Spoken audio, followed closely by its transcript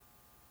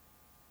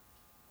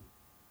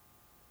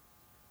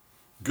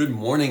Good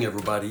morning,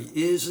 everybody.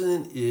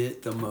 Isn't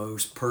it the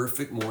most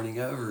perfect morning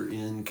ever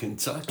in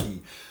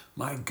Kentucky?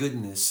 My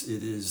goodness,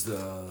 it is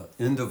the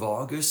end of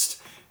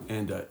August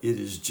and it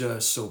is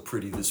just so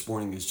pretty. This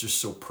morning is just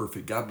so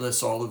perfect. God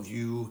bless all of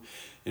you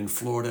in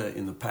Florida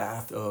in the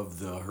path of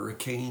the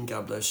hurricane.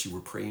 God bless you. We're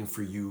praying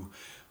for you.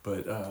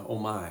 But oh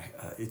my,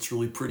 it's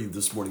really pretty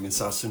this morning in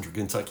South Central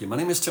Kentucky. My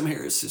name is Tim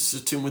Harris. This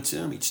is 10 with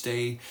Tim. Each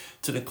day,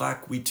 10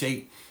 o'clock, we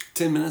take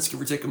 10 minutes, give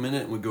or take a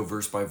minute, and we go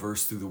verse by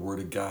verse through the Word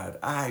of God.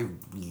 I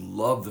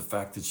love the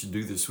fact that you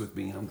do this with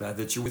me, and I'm glad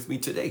that you're with me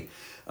today.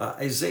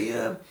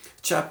 Isaiah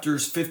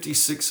chapters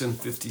 56 and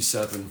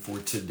 57 for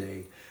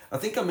today. I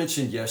think I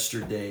mentioned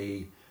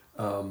yesterday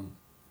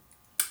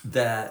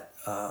that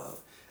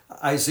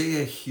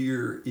Isaiah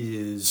here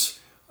is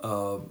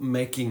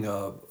making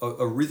a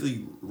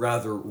really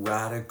rather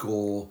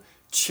radical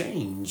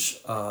change.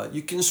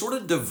 You can sort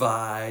of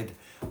divide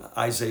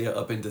Isaiah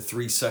up into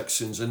three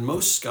sections, and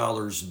most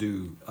scholars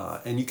do.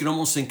 And you can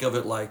almost think of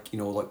it like,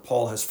 like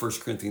Paul has 1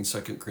 Corinthians,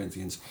 2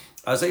 Corinthians.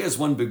 Isaiah is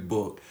one big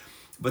book,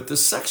 but the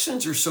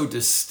sections are so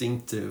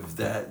distinctive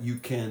that you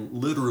can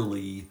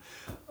literally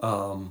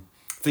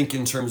think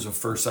in terms of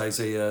first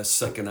Isaiah,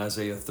 second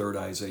Isaiah, third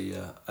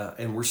Isaiah.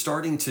 And we're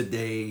starting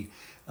today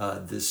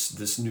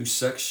this new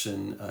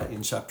section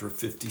in chapter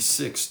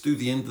 56 through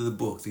the end of the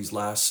book, these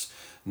last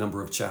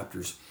number of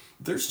chapters.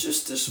 There's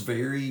just this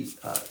very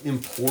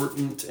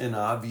important and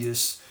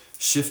obvious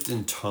shift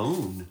in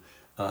tone.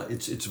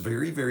 It's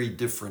very, very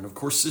different. Of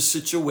course, this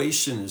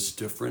situation is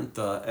different.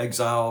 The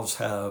exiles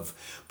have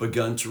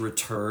begun to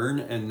return,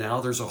 and now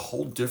there's a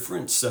whole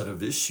different set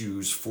of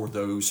issues for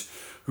those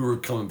who are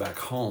coming back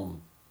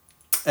home.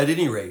 At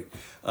any rate,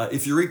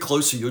 if you read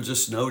closer, you'll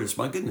just notice,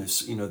 my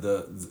goodness,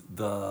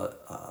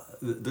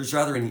 there's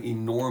rather an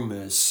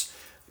enormous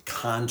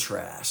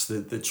contrast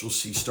that you'll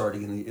see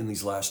starting in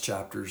these last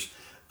chapters.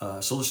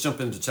 So let's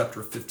jump into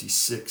chapter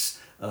 56,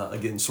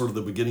 again, sort of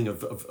the beginning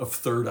of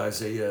third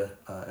Isaiah,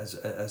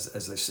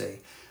 as they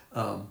say.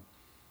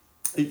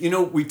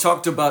 We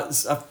talked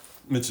about, I've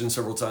mentioned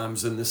several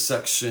times in this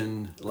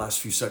section,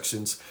 last few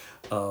sections,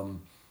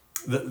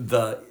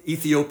 the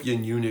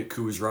Ethiopian eunuch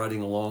who was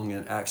riding along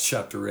in Acts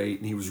chapter 8,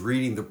 and he was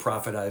reading the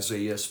prophet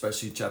Isaiah,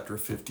 especially chapter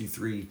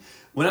 53.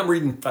 When I'm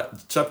reading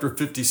chapter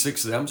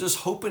 56, I'm just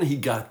hoping he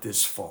got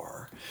this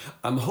far.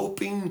 I'm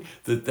hoping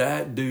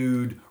that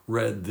dude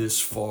read this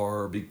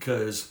far,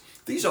 because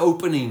these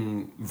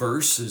opening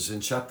verses in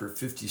chapter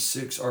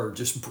 56 are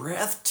just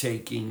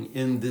breathtaking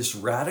in this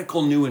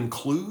radical new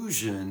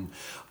inclusion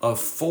of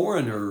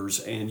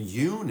foreigners and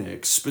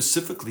eunuchs,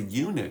 specifically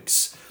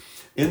eunuchs,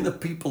 in the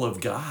people of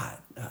God.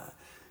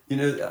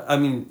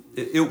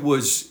 It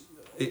was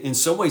in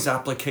some ways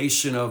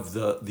application of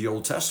the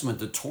Old Testament,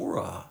 the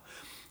Torah,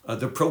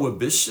 the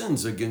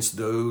prohibitions against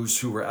those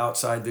who were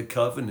outside the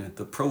covenant,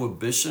 the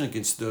prohibition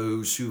against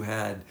those who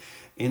had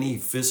any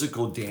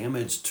physical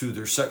damage to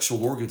their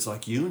sexual organs,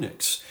 like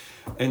eunuchs.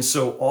 And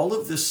so all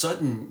of this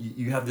sudden,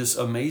 you have this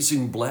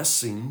amazing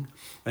blessing,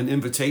 an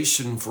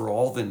invitation for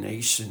all the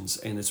nations,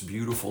 and it's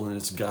beautiful and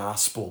it's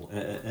gospel,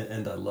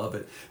 and I love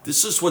it.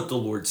 This is what the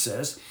Lord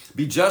says: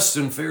 be just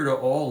and fair to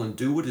all, and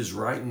do what is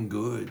right and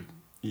good.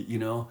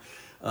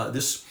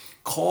 This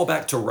call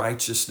back to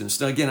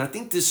righteousness. Now, again, I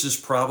think this is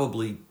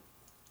probably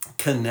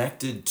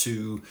connected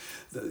to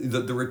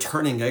the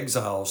returning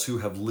exiles who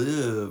have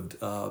lived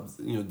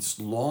this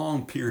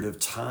long period of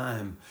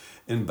time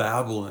in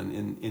Babylon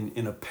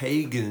in a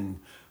pagan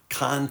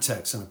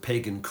context and a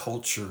pagan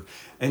culture.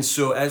 And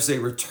so as they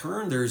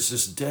return, there's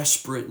this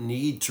desperate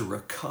need to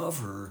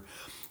recover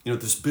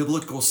this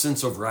biblical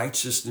sense of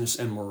righteousness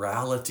and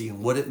morality,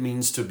 and what it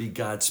means to be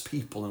God's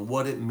people, and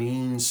what it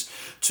means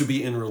to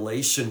be in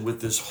relation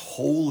with this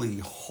holy,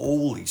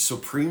 holy,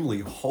 supremely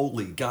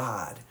holy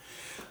God.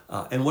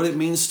 And what it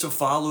means to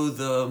follow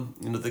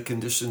the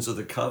conditions of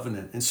the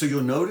covenant. And so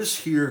you'll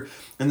notice here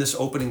in this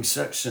opening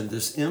section,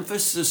 this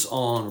emphasis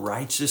on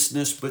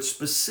righteousness, but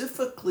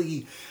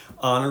specifically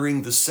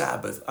honoring the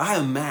Sabbath. I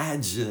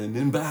imagine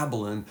in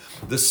Babylon,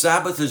 the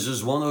Sabbath is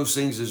just one of those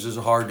things that's just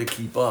hard to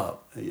keep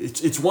up.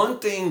 It's one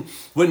thing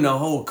when the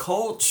whole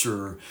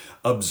culture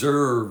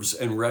observes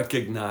and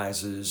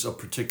recognizes a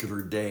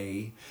particular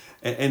day.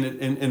 And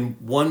in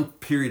one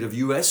period of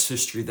U.S.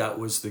 history, that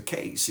was the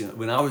case.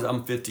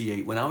 I'm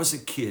 58. When I was a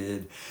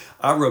kid,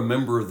 I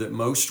remember that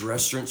most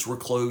restaurants were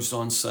closed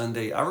on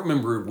Sunday. I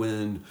remember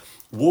when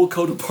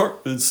Woolco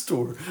department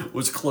store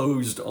was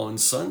closed on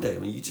Sunday.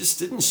 You just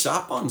didn't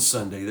shop on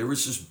Sunday. There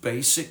was this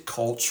basic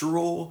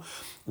cultural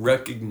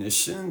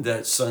recognition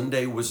that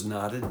Sunday was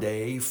not a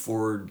day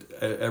for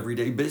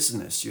everyday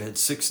business. You had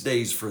 6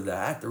 days for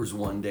that. There was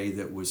one day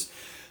that was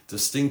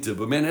distinctive.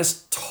 But man,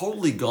 that's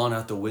totally gone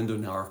out the window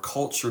now. Our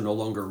culture no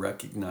longer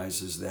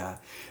recognizes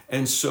that.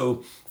 And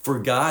so for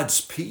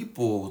God's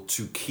people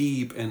to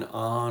keep and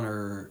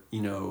honor,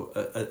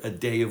 a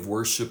day of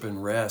worship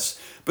and rest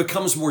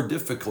becomes more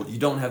difficult. You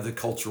don't have the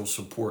cultural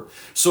support.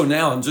 So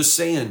now I'm just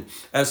saying,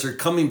 as they're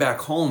coming back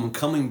home,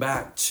 coming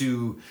back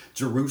to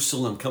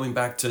Jerusalem, coming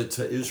back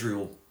to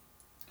Israel,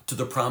 to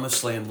the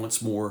promised land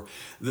once more,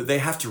 that they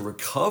have to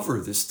recover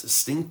this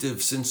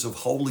distinctive sense of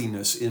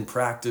holiness in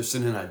practice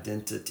and in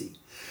identity.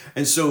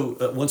 And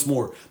so, once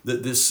more,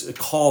 this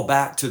call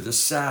back to the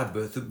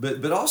Sabbath,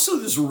 but also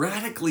this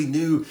radically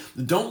new,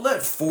 don't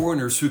let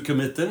foreigners who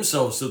commit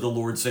themselves to the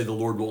Lord say, the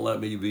Lord won't let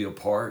me be a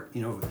part.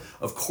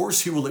 Of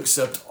course, he will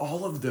accept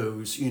all of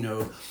those,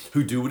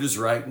 who do what is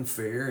right and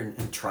fair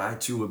and try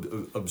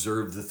to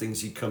observe the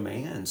things he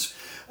commands.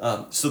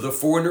 So the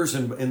foreigners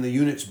and the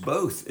eunuchs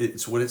both,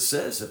 it's what it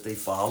says. If they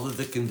follow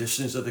the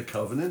conditions of the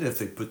covenant, if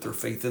they put their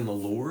faith in the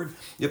Lord,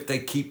 if they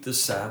keep the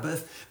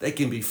Sabbath, they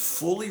can be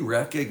fully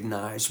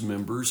recognized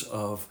members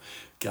of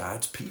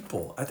God's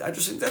people. I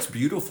just think that's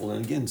beautiful.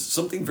 And again,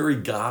 something very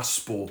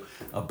gospel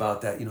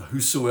about that,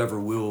 whosoever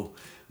will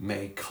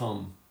may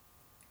come.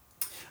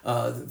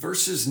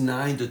 Verses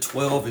 9 to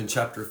 12 in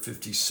chapter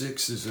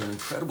 56 is an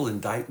incredible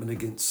indictment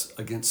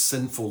against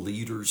sinful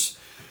leaders.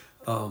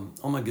 Oh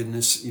my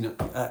goodness,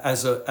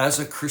 as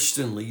a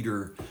Christian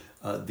leader,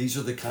 these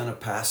are the kind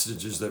of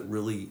passages that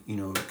really,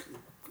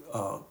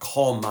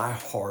 call my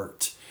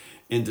heart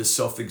into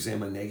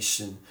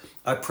self-examination.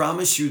 I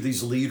promise you,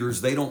 these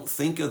leaders, they don't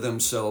think of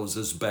themselves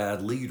as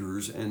bad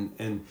leaders.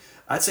 And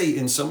I'd say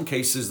in some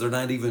cases, they're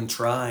not even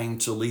trying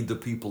to lead the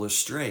people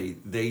astray.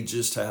 They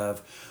just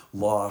have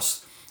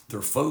lost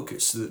their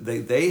focus.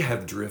 They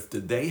have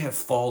drifted. They have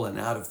fallen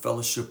out of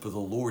fellowship with the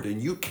Lord.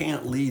 And you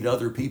can't lead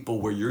other people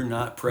where you're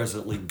not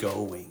presently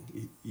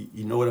going.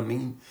 You know what I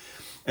mean?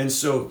 And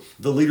so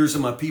the leaders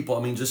of my people,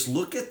 just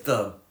look at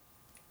the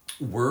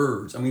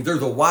words. They're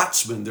the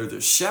watchmen, they're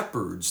the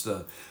shepherds,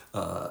 the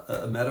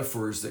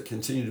metaphors that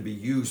continue to be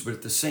used. But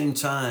at the same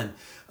time,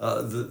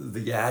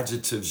 the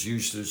adjectives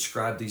used to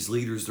describe these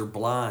leaders, they're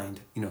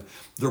blind.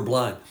 They're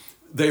blind.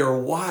 They are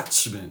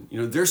watchmen.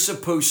 They're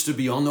supposed to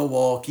be on the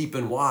wall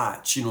keeping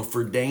watch,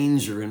 for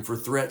danger and for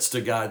threats to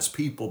God's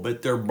people,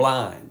 but they're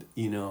blind.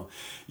 You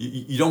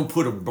don't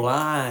put a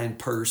blind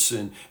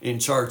person in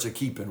charge of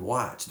keeping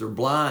watch. They're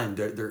blind.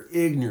 They're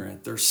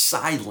ignorant. They're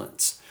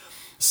silent.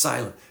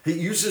 He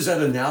uses that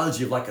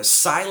analogy of like a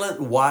silent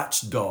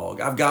watchdog.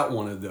 I've got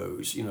one of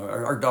those.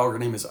 Our dog, her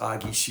name is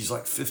Aggie. She's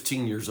like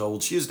 15 years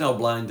old. She is now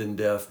blind and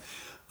deaf.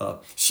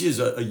 She is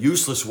a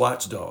useless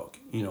watchdog.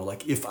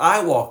 Like if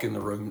I walk in the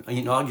room,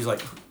 Aggie's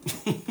like,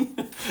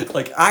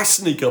 like I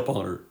sneak up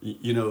on her.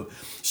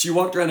 She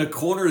walked around a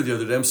corner the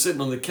other day. I'm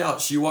sitting on the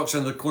couch. She walks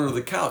around the corner of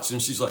the couch and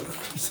she's like,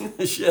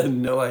 she had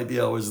no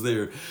idea I was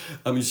there.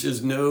 She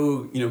has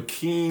no,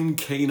 keen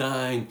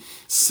canine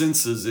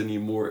senses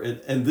anymore.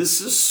 And this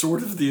is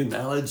sort of the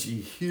analogy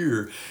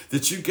here,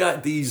 that you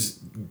got these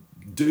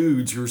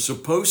dudes who are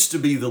supposed to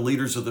be the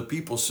leaders of the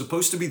people,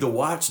 supposed to be the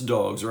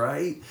watchdogs,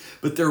 right?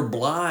 But they're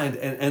blind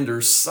and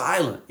they're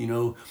silent.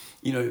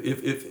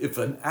 If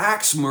an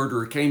axe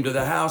murderer came to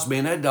the house,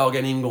 man, that dog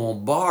ain't even gonna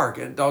bark.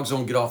 That dog's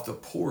gonna get off the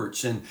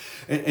porch. And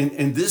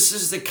this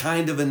is the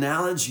kind of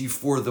analogy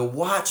for the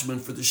watchmen,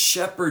 for the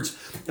shepherds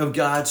of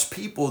God's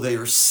people. They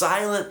are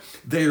silent,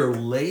 they are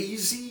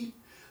lazy,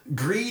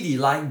 greedy,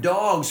 like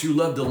dogs who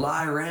love to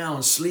lie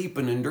around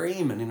sleeping and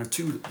dreaming.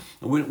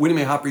 Winnie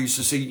Mae Hopper used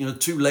to say,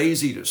 too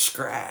lazy to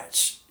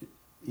scratch.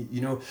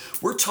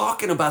 We're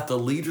talking about the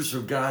leaders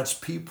of God's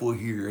people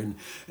here,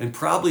 and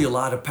probably a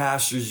lot of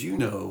pastors,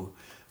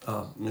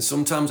 and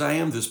sometimes I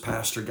am this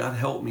pastor, God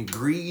help me,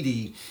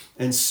 greedy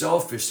and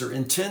selfish. They're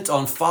intent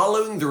on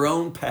following their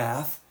own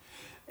path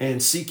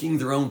and seeking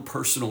their own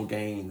personal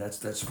gain.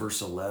 That's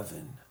verse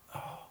 11.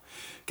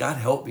 God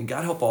help me.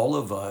 God help all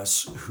of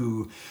us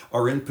who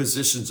are in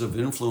positions of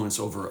influence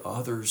over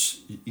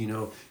others.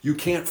 You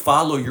can't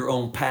follow your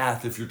own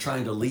path if you're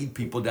trying to lead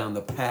people down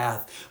the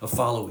path of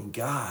following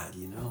God,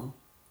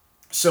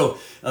 So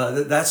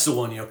that's the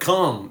one,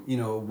 come,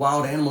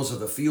 wild animals of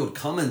the field,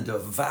 come and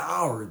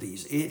devour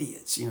these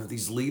idiots,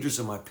 these leaders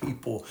of my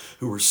people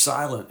who are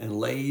silent and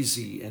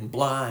lazy and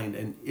blind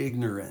and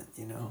ignorant,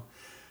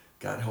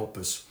 God help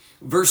us.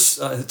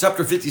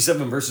 Chapter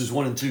 57, verses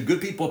 1 and 2. Good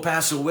people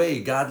pass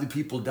away. Godly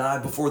people die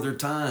before their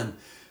time.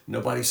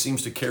 Nobody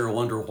seems to care or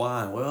wonder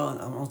why. Well, I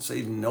don't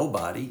say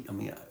nobody.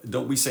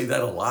 Don't we say that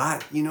a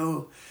lot?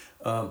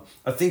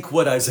 I think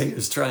what Isaiah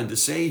is trying to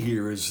say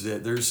here is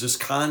that there's this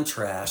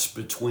contrast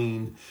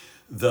between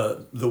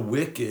the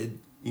wicked,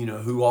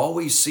 who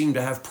always seem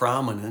to have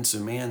prominence,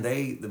 and man,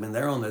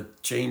 they're on the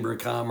Chamber of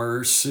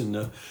Commerce and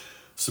the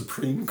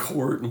Supreme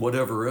Court and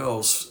whatever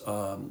else.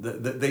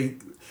 They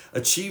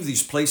achieve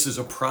these places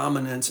of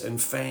prominence and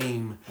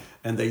fame,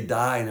 and they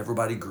die and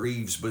everybody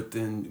grieves, but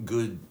then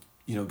good,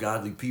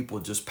 godly people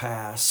just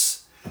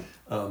pass.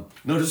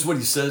 Notice what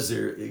he says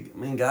there.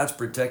 God's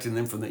protecting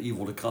them from the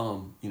evil to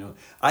come.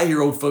 I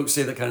hear old folks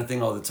say that kind of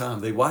thing all the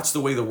time. They watch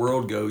the way the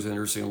world goes and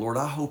they're saying, Lord,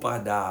 I hope I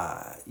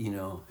die,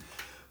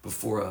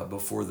 before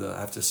I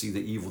have to see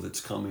the evil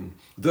that's coming.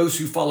 Those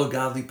who follow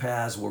godly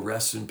paths will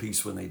rest in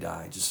peace when they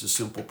die. Just a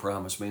simple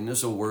promise.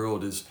 This whole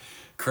world is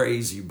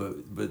crazy,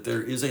 but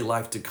there is a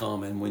life to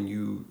come, and when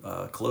you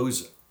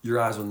close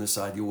your eyes on this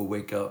side, you will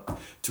wake up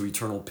to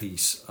eternal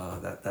peace.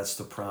 That's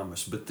the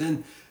promise. But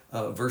then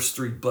verse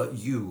 3, but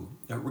you.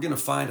 Now, we're going to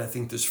find, I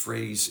think, this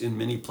phrase in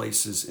many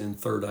places in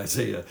 3rd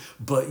Isaiah,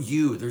 but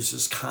you. There's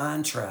this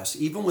contrast,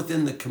 even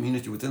within the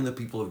community, within the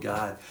people of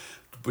God,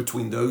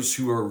 between those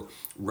who are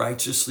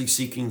righteously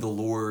seeking the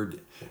Lord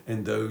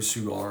and those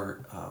who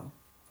aren't.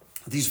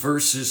 These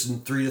verses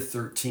in 3 to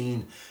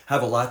 13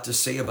 have a lot to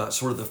say about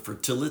sort of the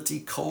fertility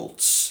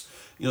cults,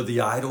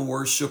 the idol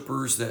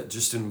worshipers that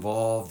just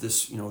involve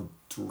this,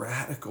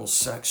 radical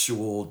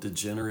sexual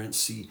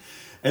degeneracy.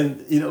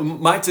 And,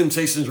 my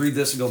temptation is read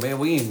this and go, man,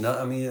 we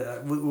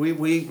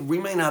ain't, we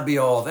may not be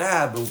all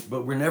that,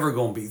 but we're never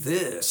going to be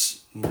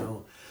this,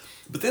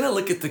 But then I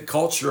look at the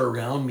culture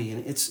around me,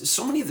 and it's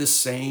so many of the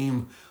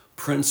same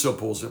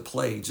principles at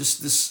play.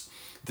 Just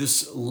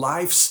this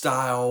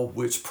lifestyle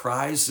which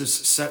prizes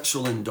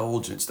sexual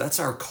indulgence. That's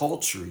our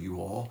culture, you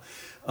all.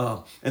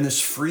 And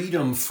this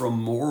freedom from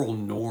moral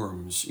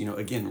norms.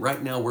 Again,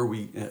 right now where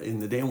in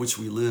the day in which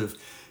we live,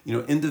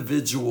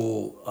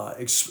 individual,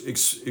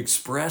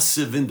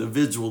 expressive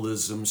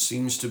individualism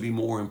seems to be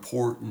more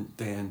important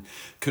than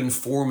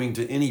conforming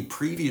to any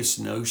previous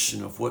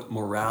notion of what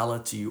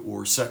morality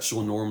or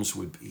sexual norms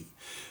would be.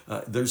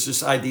 There's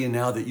this idea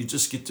now that you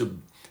just get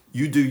to,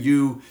 you do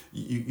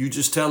you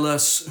just tell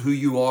us who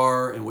you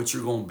are and what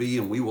you're going to be,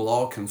 and we will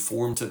all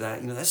conform to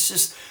that. That's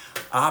just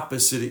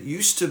opposite. It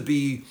used to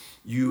be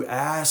you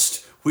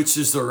asked which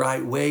is the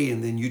right way,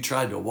 and then you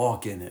tried to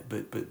walk in it.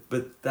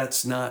 But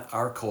that's not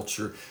our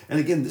culture. And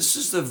again, this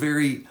is the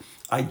very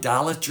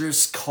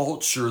idolatrous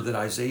culture that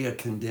Isaiah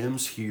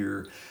condemns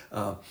here.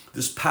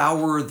 This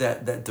power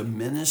that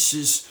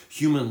diminishes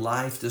human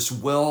life, this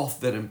wealth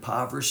that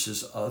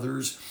impoverishes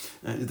others,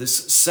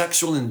 this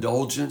sexual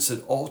indulgence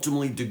that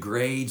ultimately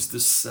degrades the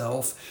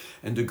self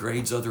and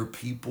degrades other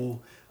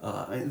people.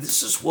 And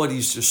this is what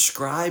he's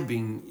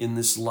describing in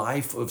this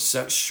life of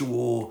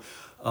sexual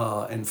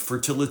and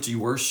fertility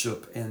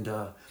worship. And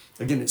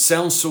again, it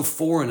sounds so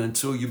foreign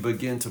until you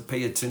begin to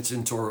pay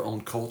attention to our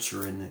own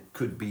culture. And it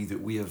could be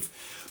that we have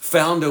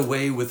found a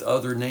way with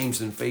other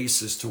names and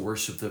faces to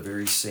worship the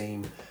very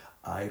same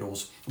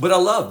idols. But I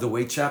love the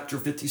way chapter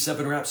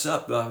 57 wraps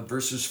up,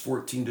 verses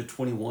 14 to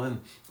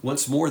 21.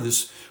 Once more,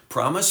 this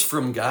promise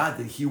from God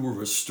that he will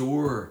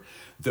restore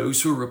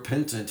those who are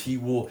repentant. He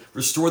will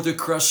restore the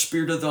crushed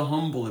spirit of the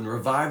humble and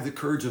revive the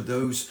courage of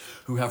those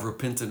who have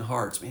repentant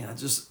hearts. Man,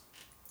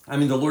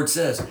 the Lord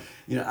says,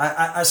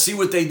 I see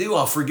what they do.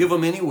 I'll forgive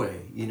them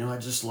anyway. I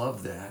just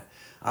love that.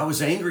 I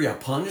was angry. I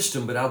punished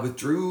them, but I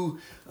withdrew.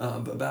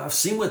 But I've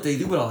seen what they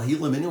do, but I'll heal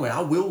them anyway.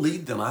 I will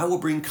lead them. I will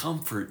bring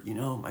comfort.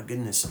 My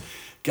goodness,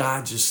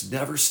 God just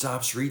never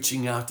stops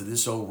reaching out to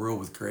this old world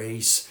with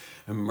grace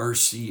and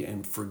mercy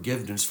and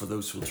forgiveness for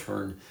those who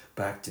turn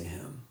back to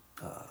him.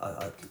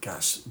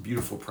 Gosh,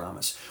 beautiful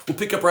promise. We'll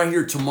pick up right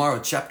here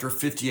tomorrow, chapter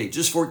 58,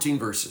 just 14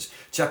 verses.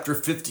 Chapter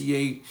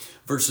 58,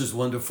 verses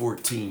 1 to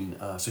 14.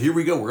 So here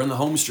we go. We're in the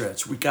home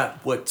stretch. We got,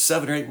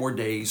 7 or 8 more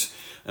days,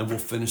 and we'll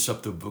finish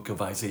up the book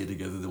of Isaiah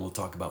together. Then we'll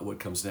talk about what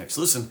comes next.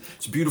 Listen,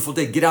 it's a beautiful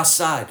day. Get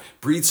outside,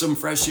 breathe some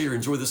fresh air,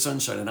 enjoy the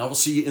sunshine, and I will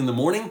see you in the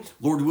morning,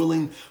 Lord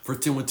willing, for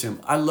 10 with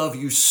Tim. I love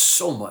you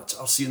so much.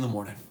 I'll see you in the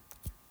morning.